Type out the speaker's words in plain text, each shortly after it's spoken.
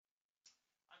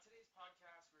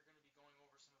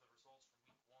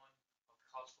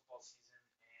college football season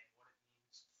and what it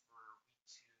means for week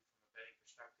two from a betting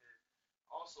perspective.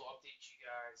 Also, update you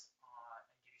guys and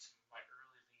give you some of my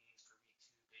early leanings for week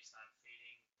two based on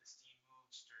fading the steam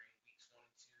moves during weeks one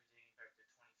and two dating back to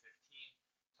 2015.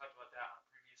 Talked about that on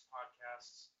previous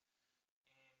podcasts.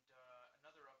 And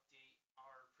another update,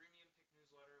 our premium pick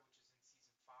newsletter, which is in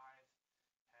season five,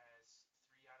 has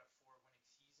 3 out of 4 winning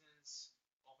seasons.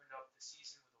 Opened up the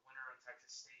season with a winner on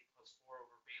Texas State plus 4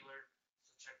 over Baylor.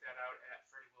 So check that out at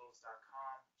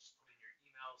freddywills.com. Just put in your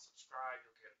email, subscribe.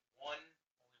 You'll get only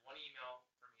one email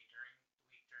from me during the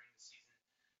week, during the season,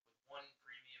 with one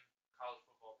premium college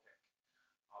football pick.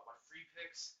 My free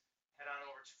picks, head on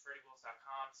over to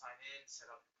freddywills.com, sign in, set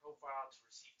up your profile to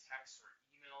receive texts or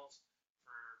emails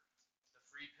for the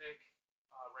free pick.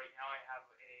 Right now I have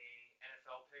a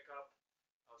NFL pickup,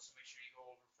 so make sure you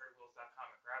go over to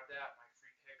freddywills.com and grab that. My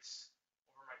free picks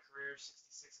over my career,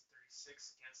 66 and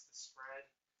 36 against the spread,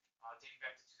 dating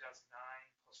back to 2009,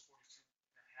 plus 42.5%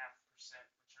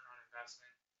 return on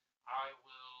investment. I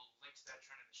will link to that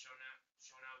trend in the show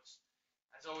notes.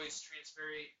 As always,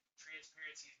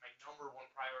 transparency is my number one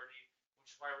priority,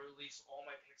 which is why I release all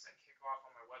my picks at kickoff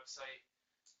on my website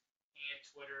and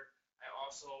Twitter. I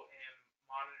also am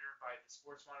monitored by the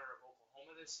Sports Monitor of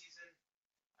Oklahoma this season.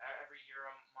 Every year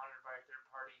I'm monitored by a third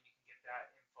party, and you can get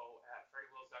that info at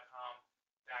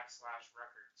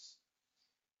freddywills.com/records.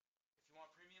 If you want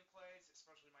premium plays,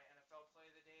 especially my NFL play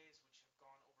of the days, which have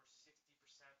gone over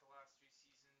 60% the last 3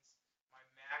 seasons, my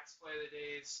max play of the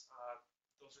days,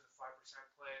 those are the 5%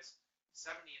 plays.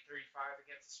 70 and 35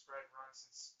 against the spread run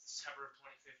since December of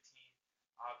 2015.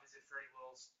 Visit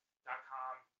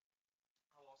freddywills.com.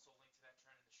 I'll also link to that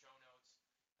trend in the show notes.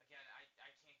 Again, I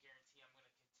can't guarantee I'm going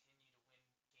to continue to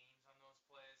win games on those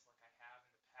plays like I have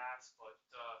in the past, but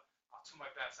I'll do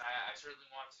my best. I certainly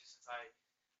want to, since I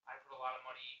put a lot of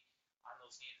money on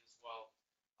those games as well.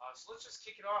 So let's just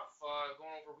kick it off,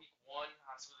 going over week one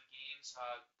on some of the games.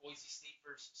 Boise State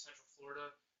versus Central Florida.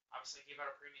 Obviously, I gave out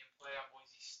a premium play on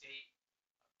Boise State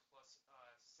plus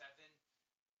 7.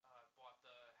 Bought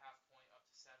the half point up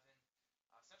to 7.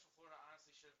 Central Florida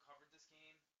honestly should have covered this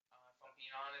game. If I'm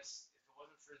being honest, if it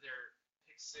wasn't for their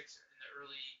pick 6 in the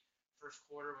early first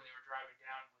quarter when they were driving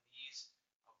down with ease,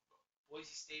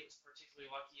 Boise State was particularly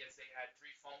lucky as they had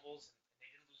 3 fumbles and they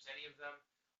didn't lose any of them.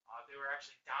 They were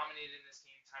actually dominated in this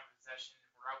game, time of possession, and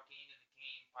were outgained in the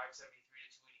game 573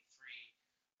 to 283.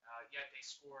 Yet they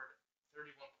scored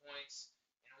 31 points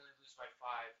and only lose by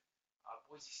 5.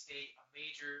 Boise State, a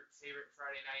major favorite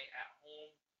Friday night at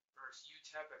home versus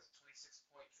UTEP as a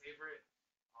 26-point favorite.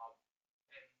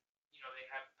 And, they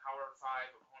have the Power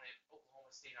 5 opponent,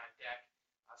 Oklahoma State, on deck.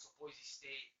 So Boise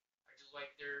State, I do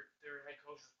like their head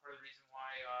coach was part of the reason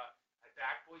why I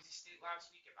backed Boise State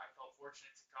last week. I felt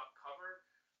fortunate to cover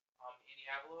Andy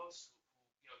Avalos,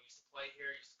 who used to play here,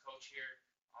 used to coach here.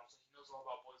 So he knows all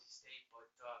about Boise State, but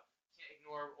can't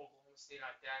ignore Oklahoma State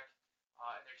on deck.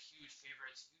 And they're huge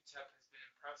favorites. UTEP has been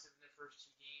impressive in their first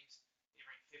 2 games. They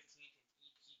ranked 15th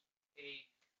in EPA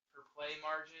per play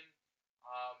margin.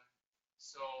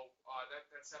 So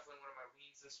that's definitely one of my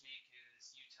leans this week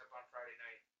is UTEP on Friday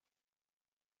night.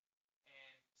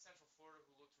 And Central Florida,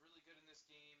 who looked really good in this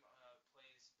game,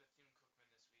 plays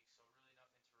Bethune-Cookman this week. So really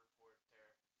nothing to report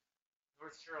there.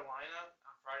 North Carolina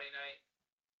on Friday night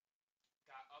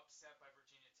got upset by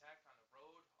Virginia Tech on the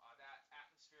road. That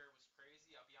atmosphere was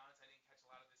crazy. I'll be honest, I didn't catch a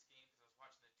lot of this game because I was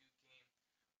watching the Duke game.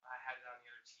 I had it on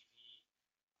the other TV.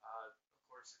 Of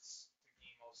course, the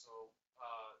game also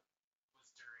was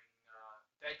during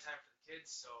bedtime for the kids,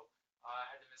 so I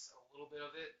had to miss a little bit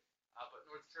of it. But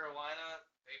North Carolina,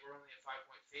 they were only a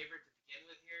 5-point favorite to begin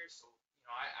with here, so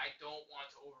I don't want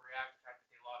to overreact the fact that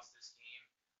they lost this game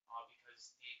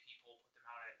because the AP poll put them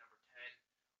out at number 10.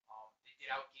 They did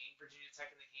outgain Virginia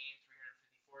Tech in the game,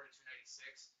 354 to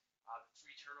 296. The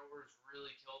 3 turnovers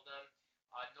really killed them.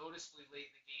 Noticeably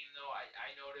late in the game, though, I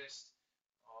noticed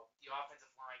the offensive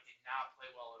line did not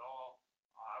play well at all.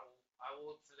 I will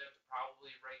look for them to probably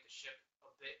right the ship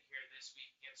a bit here this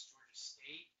week against Georgia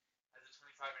State as a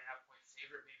 25.5-point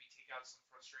favorite, maybe take out some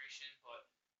frustration, but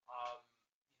I'm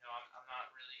not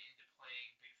really into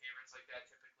playing big favorites like that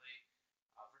typically.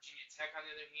 Virginia Tech, on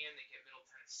the other hand, they get Middle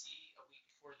Tennessee a week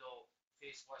before they'll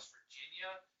face West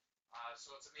Virginia,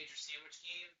 so it's a major sandwich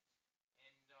game,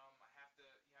 and you have to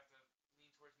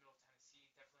lean towards Middle Tennessee.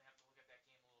 Definitely have to look at that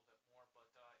game a little bit more, but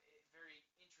very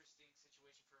interesting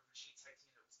situation for a Virginia Tech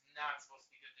team that was not supposed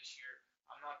to be good this year.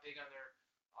 I'm not big on their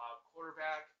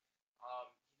quarterback.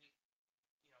 He's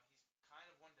kind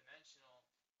of one-dimensional.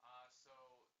 So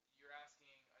you're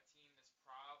asking a team that's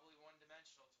probably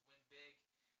one-dimensional to win big.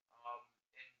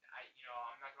 And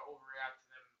I'm not going to overreact to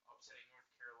them upsetting North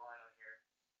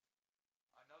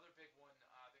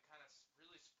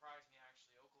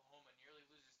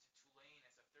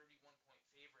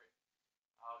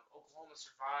Oklahoma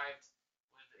survived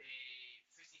with a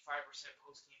 55%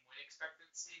 post-game win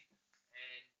expectancy,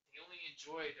 and they only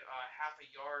enjoyed half a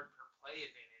yard per play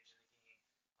advantage in the game,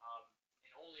 um,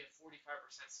 and only a 45%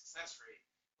 success rate,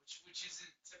 which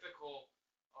isn't typical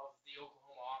of the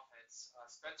Oklahoma offense.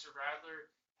 Spencer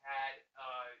Rattler had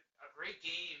a great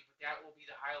game, but that will be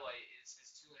the highlight is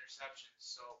his 2 interceptions.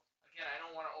 So again, I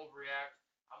don't want to overreact.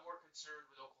 I'm more concerned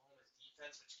with Oklahoma's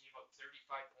defense, which gave up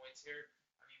 35 points here.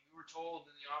 I mean, we were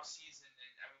told in the offseason,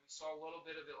 and I mean, we saw a little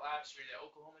bit of it last year, that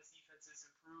Oklahoma's defense has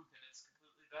improved and it's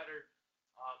completely better.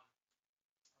 Um,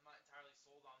 I'm not entirely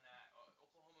sold on that.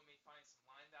 Oklahoma may find some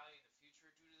line value in the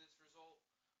future due to this result,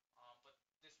 but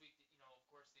this week, of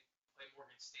course, they play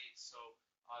Morgan State, so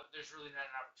there's really not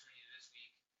an opportunity this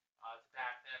week to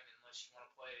back them unless you want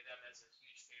to play them as a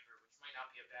huge favorite, which might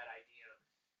not be a bad idea.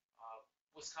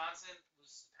 Wisconsin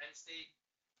loses to Penn State.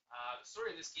 The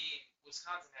story of this game,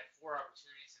 Wisconsin had 4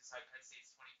 opportunities inside Penn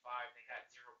State's 25. They got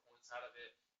 0 points out of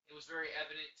it. It was very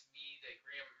evident to me that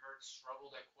Graham Mertz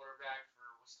struggled at quarterback for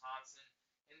Wisconsin,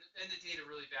 and the data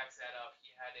really backs that up.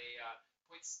 He had a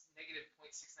negative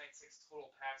 .696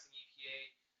 total passing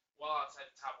EPA, well outside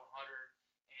the top 100,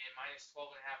 and minus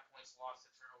 12.5 points lost to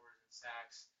turnovers and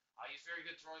sacks. He's very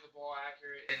good throwing the ball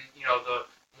accurate in the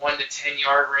 1 to 10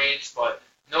 yard range, but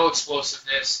no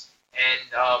explosiveness. And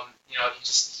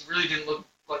he really didn't look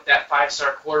like that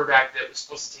 5-star quarterback that was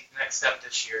supposed to take the next step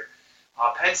this year.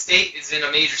 Penn State is in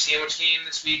a major sandwich game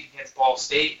this week against Ball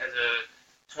State as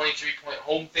a 23-point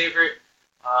home favorite.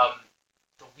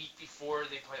 The week before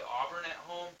they play Auburn at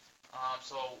home,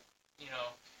 so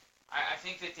I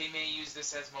think that they may use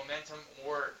this as momentum,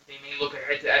 or they may look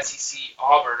ahead to SEC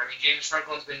Auburn. I mean, James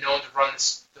Franklin's been known to run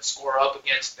the score up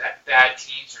against bad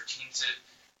teams or teams that,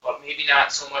 but maybe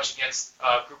not so much against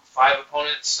Group of 5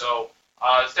 opponents. So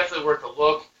it's definitely worth a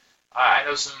look. I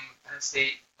know some Penn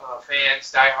State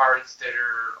fans, diehards, that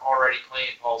are already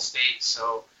playing Ball State,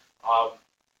 so I'm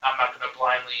not going to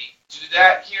blindly do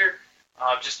that here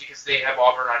just because they have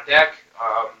Auburn on deck.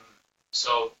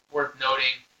 So worth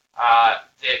noting that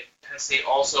Penn State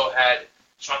also had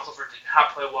Sean Clifford did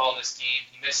not play well in this game.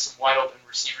 He missed some wide open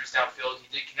receivers downfield.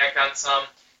 He did connect on some,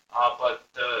 but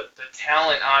the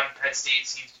talent on Penn State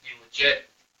seems to be legit,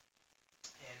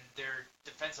 and their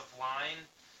defensive line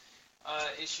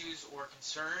issues or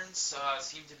concerns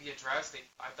seem to be addressed.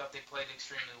 I thought they played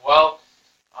extremely well,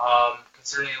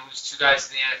 considering they lose 2 guys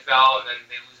to the NFL and then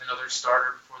they lose another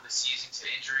starter before the season to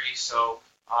injury. So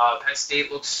Penn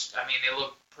State looks, they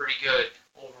look pretty good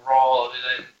overall, other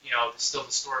than, still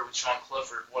the story with Sean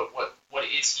Clifford. What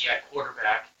is he at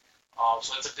quarterback?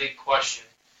 So that's a big question.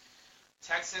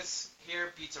 Texas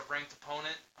here beats a ranked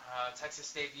opponent.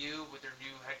 Texas debut with their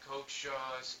new head coach,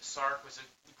 Sark, was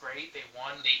great. They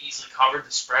won. They easily covered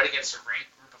the spread against a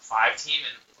ranked Group of 5 team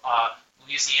in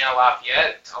Louisiana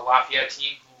Lafayette, a Lafayette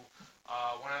team who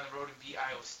went on the road and beat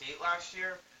Iowa State last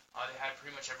year. They had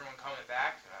pretty much everyone coming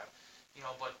back.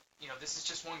 But this is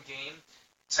just one game.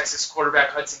 Texas quarterback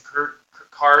Hudson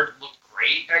Card looked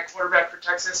great at quarterback for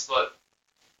Texas, but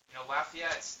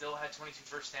Lafayette still had 22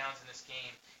 first downs in this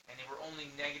game, and they were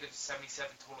only negative 77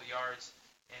 total yards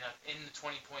in the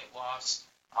 20-point loss.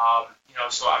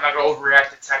 So I'm not going to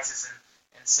overreact to Texas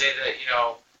and say that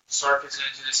Sark is going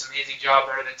to do this amazing job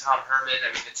better than Tom Herman.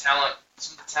 I mean,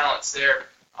 some of the talent's there,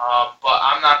 but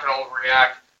I'm not going to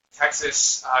overreact.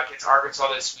 Texas gets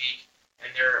Arkansas this week,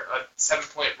 and they're a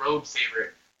 7-point road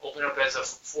favorite. Open up as a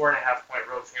 4.5-point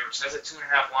road favorite. So that's a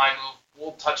 2.5 line move.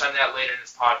 We'll touch on that later in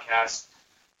this podcast.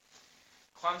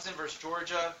 Clemson versus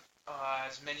Georgia.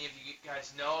 As many of you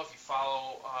guys know, if you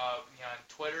follow me on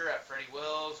Twitter at Freddy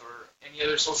Wills or any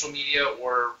other social media,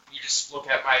 or you just look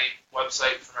at my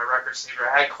website for my record saver,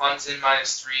 I had Clemson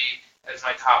 -3 as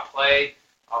my top play,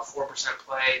 4%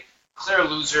 play. Clear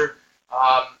loser.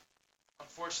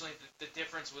 Unfortunately, the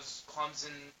difference was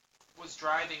Clemson was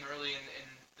driving early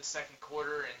in the second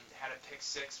quarter and had a pick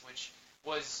 6, which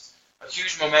was a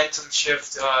huge momentum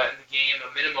shift in the game,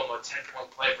 a minimum of 10-point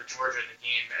play for Georgia in the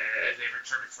game as they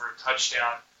returned it for a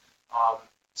touchdown.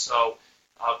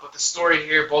 But the story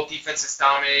here, both defenses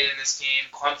dominated in this game.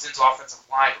 Clemson's offensive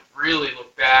line really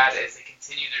looked bad as they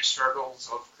continue their struggles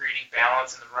of creating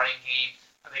balance in the running game.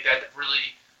 I think that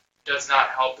really does not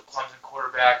help the Clemson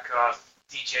quarterback,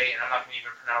 DJ, and I'm not even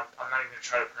going to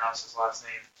try to pronounce his last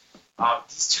name.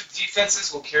 These two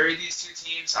defenses will carry these two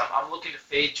teams. I'm looking to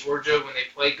fade Georgia when they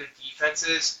play good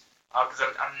defenses because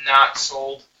I'm not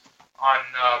sold on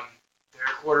their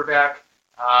quarterback,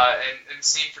 and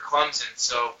same for Clemson.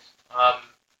 So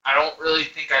I don't really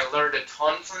think I learned a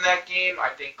ton from that game. I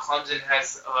think Clemson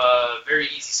has a very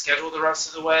easy schedule the rest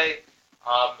of the way.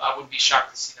 I wouldn't be shocked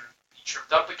to see them be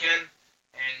tripped up again.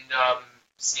 and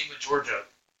same with Georgia.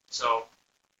 So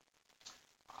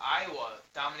Iowa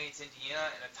dominates Indiana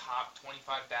in a top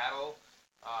 25 battle.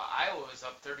 Iowa was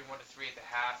up 31-3 at the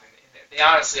half, and they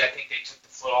honestly, I think they took the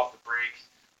foot off the brake,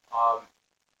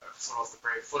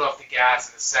 foot off the gas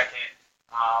in the second.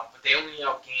 But they only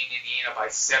outgained Indiana by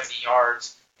 70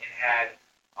 yards and had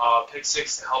pick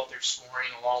six to help their scoring,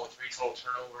 along with three total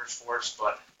turnovers forced.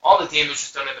 But all the damage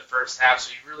was done in the first half,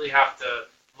 so you really have to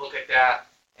look at that.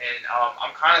 And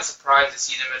I'm kind of surprised to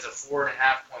see them as a 4.5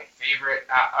 point favorite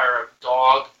or a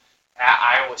dog at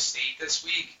Iowa State this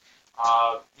week.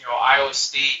 Iowa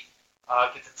State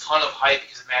gets a ton of hype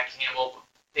because of Matt Campbell, but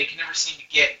they can never seem to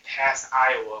get past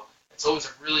Iowa. It's always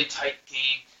a really tight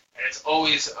game, and it's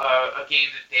always a game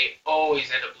that they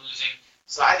always end up losing.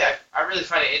 So I really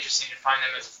find it interesting to find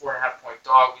them as a 4.5 point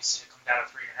dog. We've seen it come down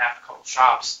to 3.5 a couple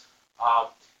shops.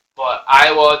 But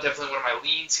Iowa, definitely one of my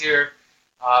leans here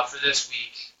for this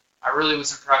week. I really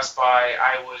was impressed by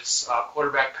Iowa's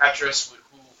quarterback Petrus,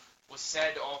 who was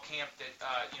said all camp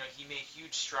that he made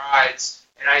huge strides.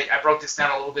 And I broke this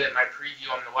down a little bit in my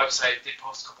preview on the website. I did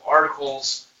post a couple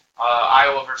articles.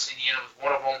 Iowa versus Indiana was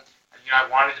one of them. I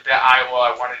wanted to bet Iowa.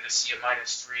 I wanted to see a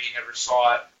 -3. Never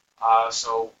saw it.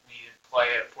 So we didn't play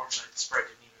it. Fortunately, the spread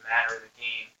didn't even matter in the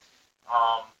game.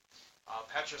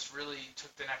 Petrus really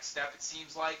took the next step, it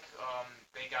seems like.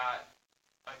 They got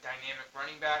a dynamic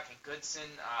running back in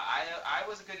Goodson. I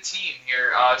was a good team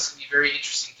here. It's going to be a very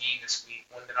interesting game this week,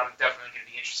 one that I'm definitely going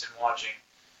to be interested in watching.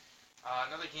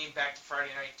 Another game back to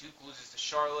Friday night. Duke loses to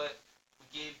Charlotte.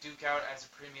 We gave Duke out as a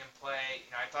premium play.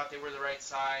 I thought they were the right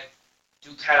side.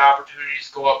 Duke had opportunities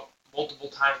to go up multiple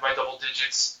times by double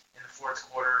digits in the fourth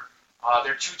quarter.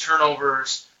 Their two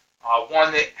turnovers,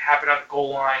 one that happened on the goal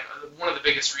line, one of the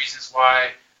biggest reasons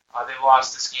why they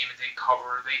lost this game and didn't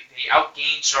cover. They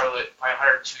outgained Charlotte by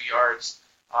 102 yards.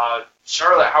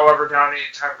 Charlotte, however,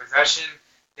 dominated time of possession.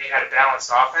 They had a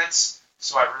balanced offense,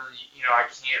 so I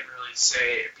can't really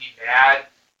say be mad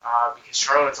because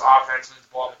Charlotte's offense moved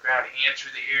the ball on the ground and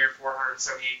through the air,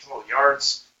 478 total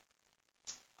yards.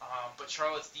 But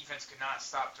Charlotte's defense could not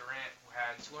stop Durant, who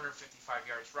had 255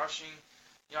 yards rushing.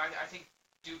 I think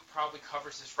Duke probably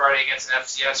covers this Friday against an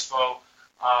FCS foe,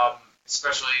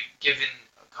 especially given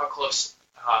close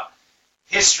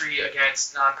history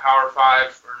against non-Power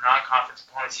 5 or non-conference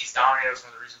opponents. He's dominated. That was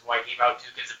one of the reasons why I gave out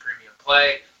Duke as a premium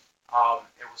play.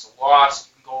 It was a loss.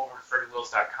 You can go over to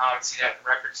FreddyWills.com and see that in the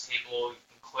records table. You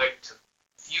can click to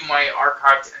view my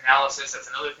archived analysis. That's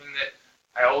another thing that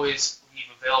I always leave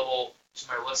available to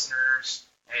my listeners,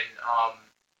 and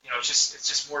it's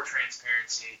just more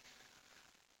transparency.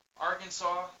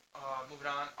 Arkansas, moving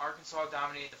on. Arkansas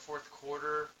dominated the fourth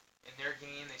quarter in their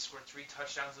game. They scored 3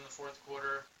 touchdowns in the fourth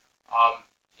quarter.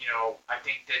 I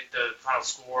think that the final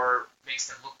score makes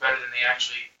them look better than they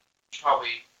actually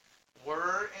probably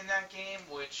were in that game.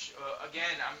 Which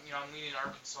again, I'm leaning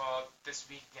Arkansas this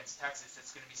week against Texas.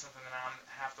 It's going to be something that I'm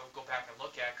gonna have to go back and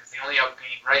look at because they only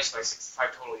outgained Rice by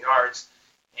 65 total yards.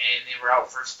 And they were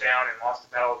out first down and lost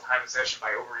the battle of time possession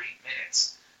by over 8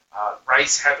 minutes.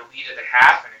 Rice had the lead at the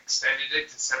half and extended it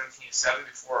to 17-7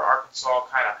 before Arkansas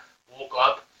kind of woke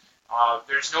up.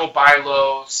 There's no buy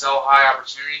low, sell high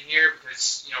opportunity here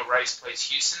because Rice plays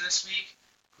Houston this week,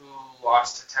 who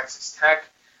lost to Texas Tech.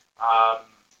 I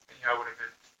would have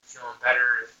been feeling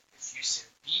better if Houston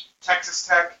beat Texas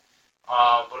Tech.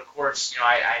 But of course,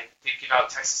 I did give out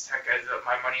Texas Tech as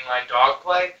my money line dog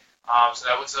play. So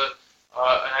that was a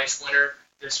nice winner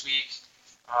this week.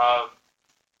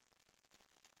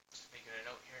 Just making a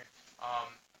note here.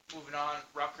 Moving on,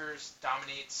 Rutgers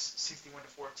dominates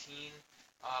 61-14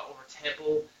 over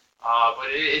Temple. But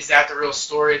is that the real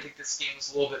story? I think this game was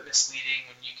a little bit misleading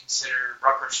when you consider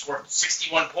Rutgers scored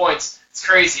 61 points. It's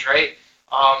crazy, right?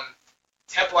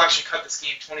 Temple actually cut this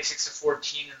game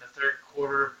 26-14 in the third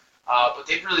quarter, but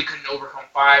they really couldn't overcome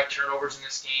 5 turnovers in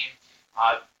this game.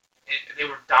 They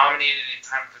were dominated in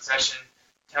time of possession.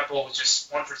 Temple was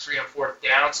just 1 for 3 on fourth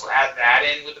down, so add that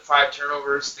in with the 5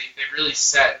 turnovers. They really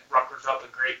set Rutgers up in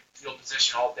great field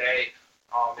position all day.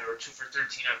 They were 2 for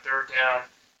 13 on third down.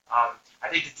 I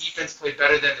think the defense played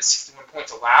better than the 61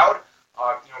 points allowed.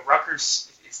 Rutgers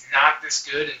is not this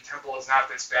good and Temple is not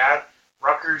this bad.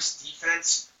 Rutgers'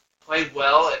 defense played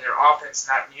well and their offense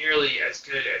not nearly as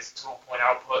good as the total point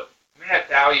output. You may have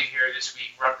value here this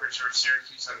week, Rutgers or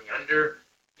Syracuse on the under.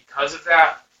 Because of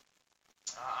that,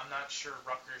 I'm not sure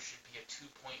Rutgers should be a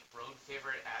 2-point road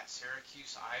favorite at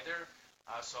Syracuse either.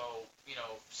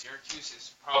 Syracuse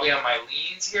is probably on my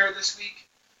leans here this week.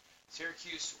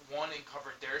 Syracuse won and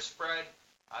covered their spread.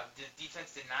 The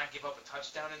defense did not give up a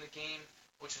touchdown in the game,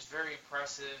 which was very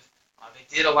impressive. They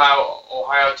did allow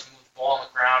Ohio to move the ball on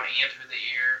the ground and through the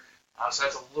air, so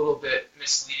that's a little bit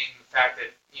misleading. The fact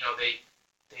that they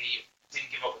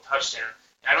didn't give up a touchdown.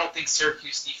 And I don't think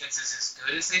Syracuse defense is as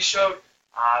good as they showed.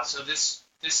 So this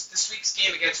week's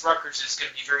game against Rutgers is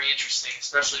going to be very interesting,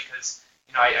 especially because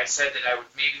I said that I would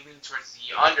maybe lean towards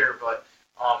the under, but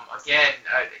again,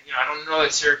 I don't know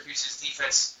that Syracuse's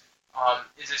defense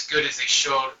is as good as they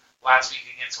showed last week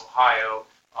against Ohio,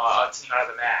 a team out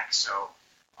of the MAC. So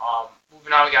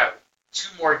moving on, we got two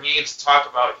more games to talk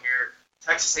about here.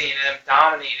 Texas A&M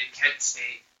dominated Kent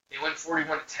State. They went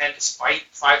 41-10 despite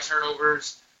 5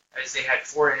 turnovers, as they had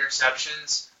 4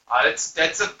 interceptions.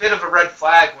 That's a bit of a red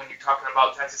flag when you're talking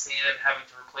about Texas A&M having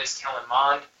to replace Kellen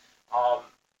Mond.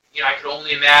 I could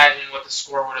only imagine what the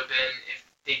score would have been if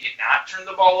they did not turn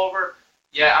the ball over.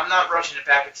 Yeah, I'm not rushing it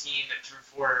back a team that threw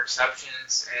 4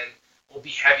 interceptions and will be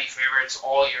heavy favorites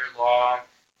all year long,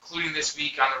 including this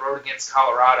week on the road against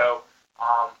Colorado.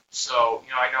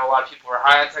 I know a lot of people are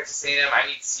high on Texas A&M. I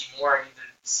need to see more. I need to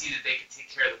see that they can take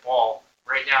care of the ball.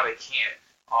 Right now, they can't.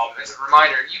 As a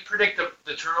reminder, you predict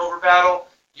the turnover battle,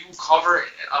 you will cover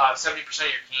 70% of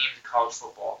your games in college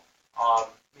football.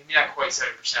 Maybe not quite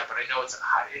 70%, but I know it's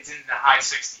in the high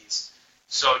 60s.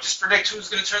 So just predict who's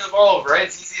going to turn the ball over, right?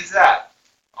 It's easy as that.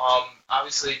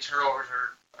 Obviously, turnovers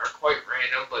are quite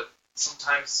random, but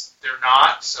sometimes they're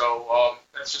not. So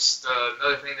that's just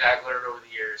another thing that I've learned over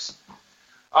the years.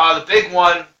 The big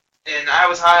one, and I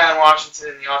was high on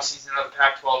Washington in the offseason of the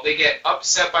Pac-12. They get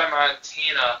upset by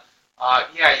Montana.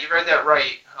 Yeah, you read that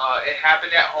right. It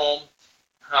happened at home.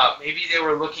 Maybe they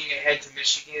were looking ahead to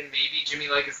Michigan. Maybe Jimmy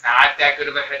Lake is not that good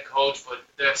of a head coach, but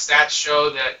the stats show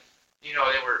that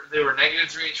they were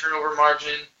 -3 in turnover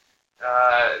margin.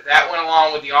 That went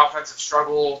along with the offensive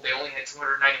struggle. They only had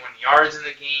 291 yards in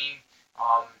the game.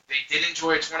 They did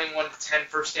enjoy a 21-10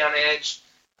 first down edge.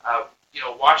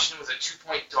 Washington was a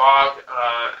 2-point dog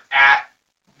at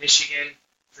Michigan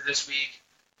for this week,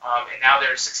 and now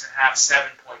they're a 6.5,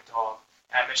 7-point dog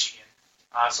at Michigan.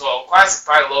 So a classic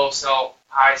buy low, sell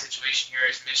high situation here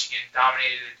as Michigan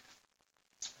dominated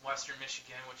Western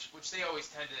Michigan, which they always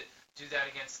tend to do that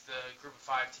against the group of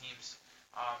 5 teams.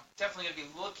 Definitely going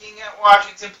to be looking at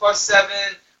Washington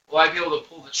 +7. Will I be able to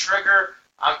pull the trigger?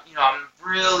 I'm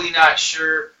really not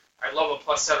sure. I'd love a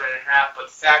 +7.5, but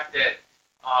the fact that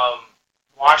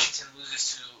Washington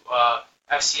loses to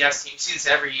FCS teams, see this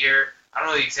every year. I don't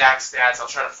know the exact stats. I'll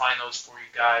try to find those for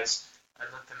you guys. I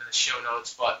link them in the show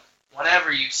notes. But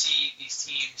whenever you see these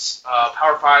teams,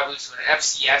 Power 5 lose to an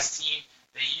FCS team,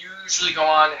 they usually go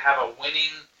on to have a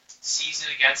winning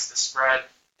season against the spread.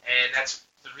 And that's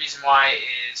the reason why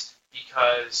is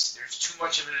because there's too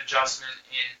much of an adjustment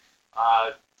in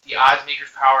the odds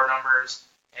makers' power numbers,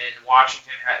 and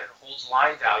Washington holds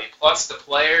line value. Plus, the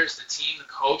players, the team, the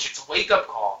coach, it's a wake-up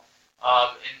call.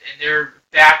 And they're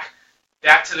back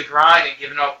to the grind and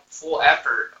giving up full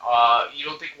effort. You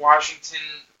don't think Washington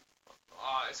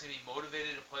is going to be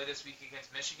motivated to play this week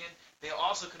against Michigan? They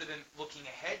also could have been looking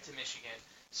ahead to Michigan.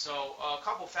 So a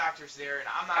couple factors there, and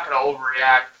I'm not going to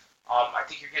overreact. I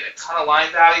think you're getting a ton of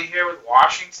line value here with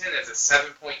Washington as a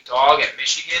 7-point dog at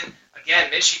Michigan. Again,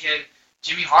 Michigan,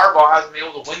 Jimmy Harbaugh hasn't been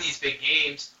able to win these big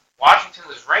games. Washington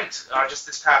was ranked just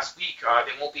this past week.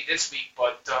 They won't be this week,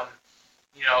 but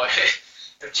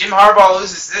if Jim Harbaugh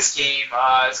loses this game,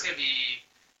 it's going to be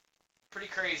pretty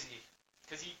crazy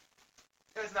because he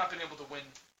has not been able to win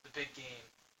the big game.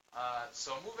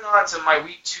 So moving on to my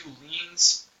week 2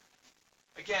 leans.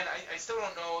 Again, I still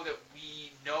don't know that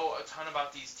we know a ton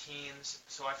about these teams,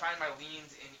 so I find my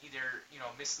leans in either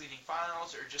misleading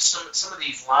finals or just some of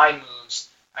these line moves.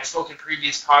 I spoke in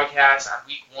previous podcasts on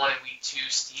week 1 and week 2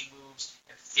 steam moves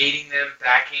and fading them,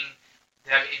 backing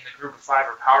them in the group of 5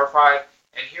 or power 5.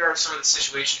 And here are some of the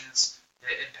situations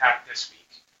that impact this week.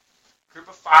 Group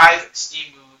of 5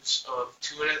 steam moves of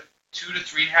 2 to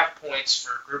 3.5 points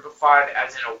for group of 5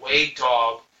 as an away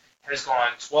dog has gone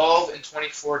 12 and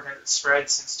 24 against the spread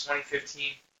since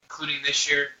 2015, including this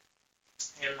year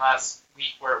and last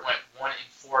week where it went 1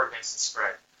 and 4 against the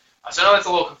spread. So I know that's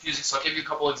a little confusing, so I'll give you a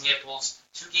couple examples.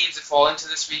 2 games that fall into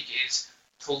this week is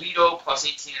Toledo plus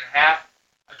 18.5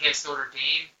 against Notre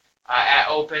Dame. At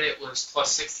open it was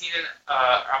plus 16.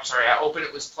 At open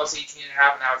it was plus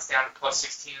 18.5, and now it's down to plus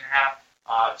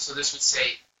 16.5. So this would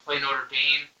say play Notre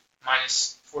Dame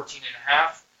minus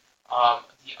 14.5.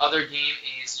 The other game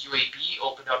is UAB,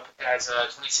 opened up as a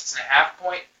 26.5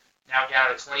 point, now down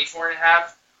to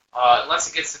 24.5. Unless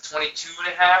it gets to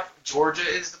 22.5, Georgia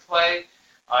is the play.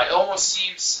 It almost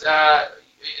seems, and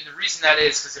the reason that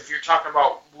is because if you're talking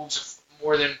about moves of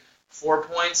more than 4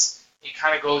 points, it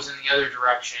kind of goes in the other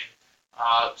direction.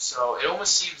 So it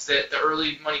almost seems that the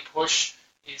early money push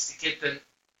is to get the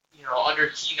under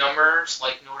key numbers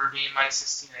like Notre Dame minus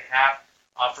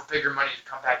 16.5 for bigger money to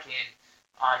come back in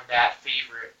on that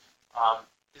favorite.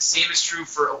 The same is true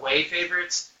for away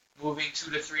favorites, moving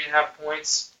 2 to 3.5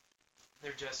 points.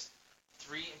 They're just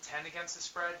 3 and 10 against the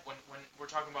spread. When we're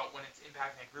talking about when it's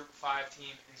impacting a Group of 5 team,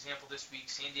 an example this week,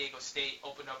 San Diego State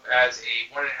opened up as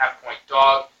a 1.5 point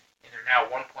dog, and they're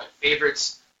now 1 point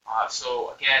favorites.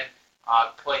 So again,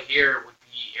 play here would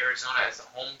be Arizona as the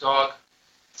home dog.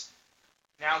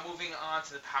 Now moving on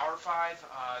to the Power 5.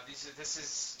 This is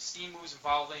steam moves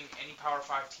involving any Power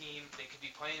 5 team. They could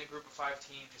be playing a Group of 5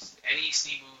 team, just any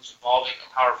steam moves involving a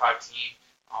Power 5 team.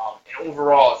 And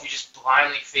overall, if you just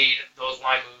blindly fade those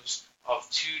line moves of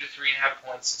 2 to 3.5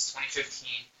 points since 2015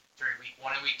 during week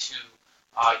 1 and week 2,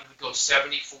 you would go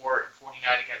 74 and 49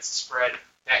 against the spread.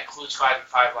 That includes 5 and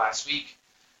 5 last week.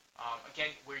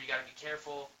 Again, where you got to be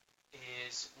careful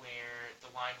is where the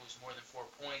line moves more than 4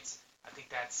 points. I think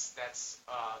that's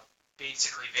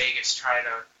basically Vegas trying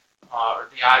to, or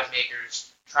the odds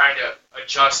makers trying to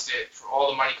adjust it for all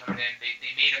the money coming in.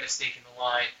 They made a mistake in the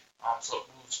line, so it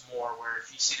moves more. Where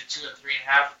if you see the 2 and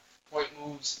 3.5 point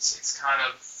moves, it's kind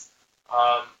of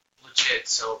legit.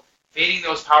 So fading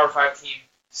those Power 5 team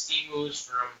steam moves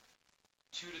from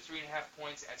 2 to 3.5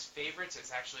 points as favorites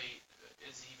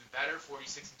is even better,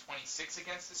 46 and 26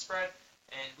 against the spread.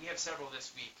 And we have several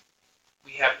this week.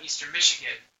 We have Eastern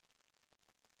Michigan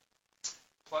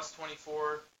plus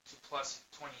 24 to plus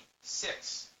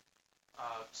 26.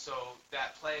 So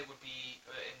that play would be,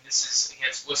 and this is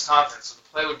against Wisconsin, so the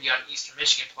play would be on Eastern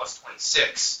Michigan plus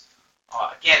 26.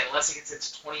 Again, unless it gets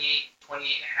into 28 and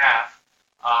a half,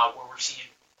 where we're seeing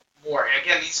more. And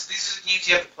again, these are the games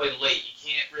you have to play late. You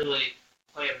can't really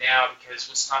play them now because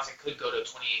Wisconsin could go to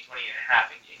 28 and a half,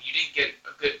 and you didn't get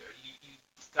a good, you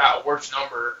got a worse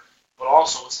number, but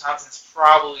also Wisconsin's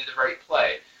probably the right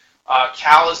play.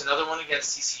 Cal is another one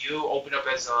against TCU, opened up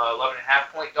as an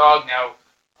 11.5 point dog, now,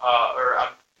 or a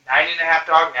 9.5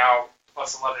 dog, now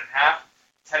plus 11.5.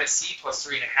 Tennessee plus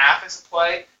 3.5 is a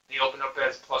play. They opened up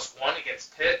as plus 1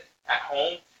 against Pitt at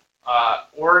home.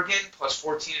 Oregon plus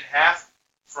 14.5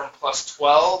 from plus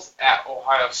 12 at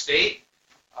Ohio State.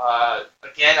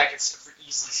 Again, I can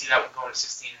easily see that one going to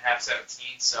 16.5,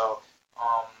 17, so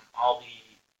I'll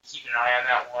be keeping an eye on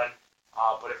that one.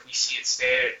 But if we see it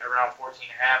stay at around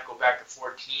 14.5, go back to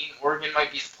 14, Oregon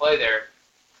might be the play there.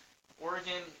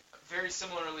 Oregon, very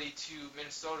similarly to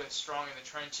Minnesota, is strong in the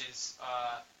trenches.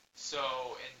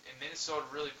 And Minnesota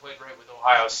really played right with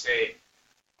Ohio State.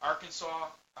 Arkansas,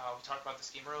 we talked about this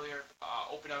game earlier,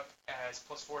 opened up as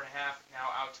plus 4.5, now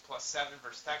out to plus 7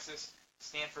 versus Texas.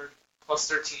 Stanford, plus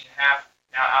 13.5,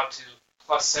 now out to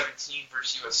plus 17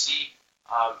 versus USC.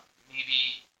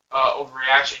 Maybe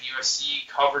overreaction. USC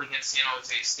covered against San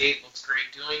Jose State, looks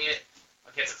great doing it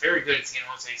against a very good San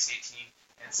Jose State team,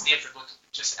 and Stanford looks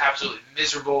just absolutely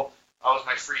miserable. That was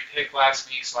my free pick last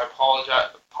week, so I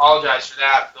apologize for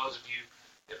that. For those of you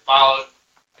that followed,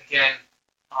 again,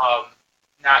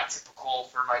 not typical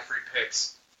for my free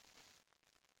picks.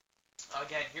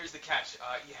 Again, here's the catch: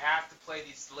 you have to play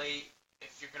these late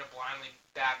if you're going to blindly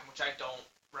back them, which I don't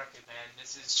recommend.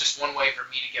 This is just one way for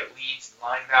me to get leads and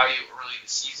line value early in the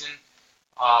season.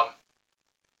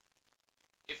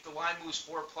 If the line moves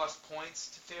 4+ points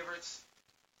to favorites,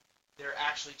 they're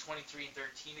actually 23 and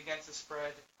 13 against the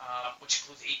spread, which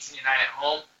includes 18 and 9 at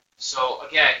home. So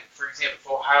again, for example,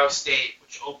 for Ohio State,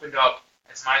 which opened up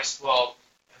as minus 12,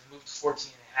 has moved to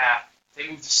 14 and a half. If they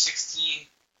move to 16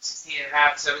 and a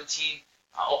half, 17,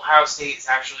 Ohio State is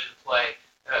actually the play.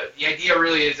 The idea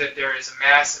really is that there is a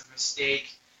massive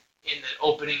mistake in the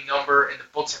opening number, and the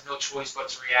books have no choice but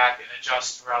to react and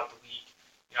adjust throughout the week.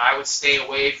 I would stay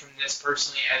away from this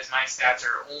personally, as my stats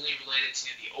are only related to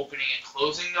the opening and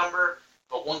closing number.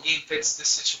 But one game fits this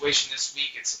situation this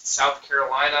week. It's South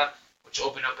Carolina, which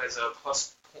opened up as a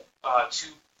plus 2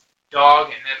 dog,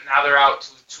 and then now they're out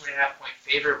to a 2.5 point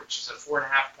favorite, which is a 4.5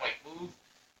 point move.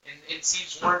 And it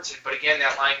seems warranted, but again,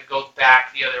 that line could go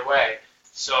back the other way.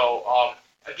 So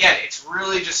again, it's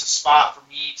really just a spot for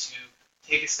me to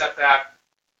take a step back,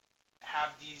 have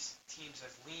these teams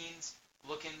as leans,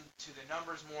 look into the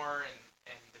numbers more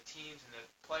and the teams and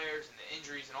the players and the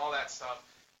injuries and all that stuff.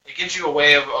 It gives you a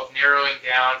way of narrowing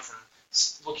down from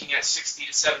looking at 60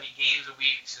 to 70 games a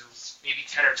week to maybe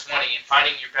 10 or 20 and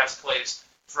finding your best plays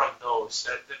from those.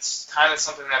 That's kind of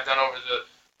something that I've done over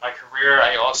my career.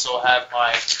 I also have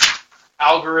my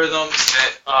algorithms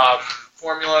that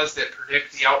formulas that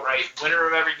predict the outright winner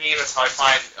of every game. That's how I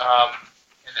find,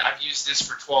 and I've used this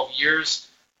for 12 years.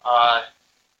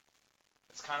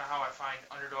 That's kind of how I find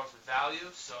underdogs with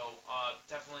value. So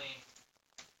definitely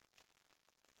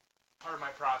part of my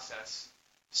process.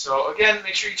 So again,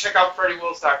 make sure you check out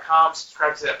FreddyWills.com,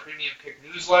 subscribe to that Premium Pick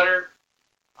newsletter,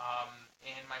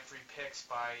 and my free picks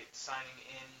by signing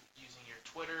in using your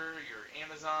Twitter, your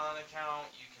Amazon account.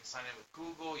 You can sign in with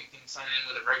Google. You can sign in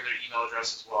with a regular email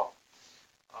address as well.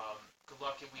 Good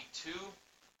luck in week 2.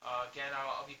 Again,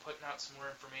 I'll be putting out some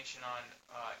more information on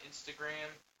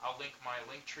Instagram. I'll link my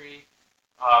link tree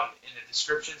in the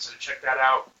description, so check that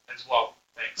out as well.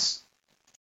 Thanks.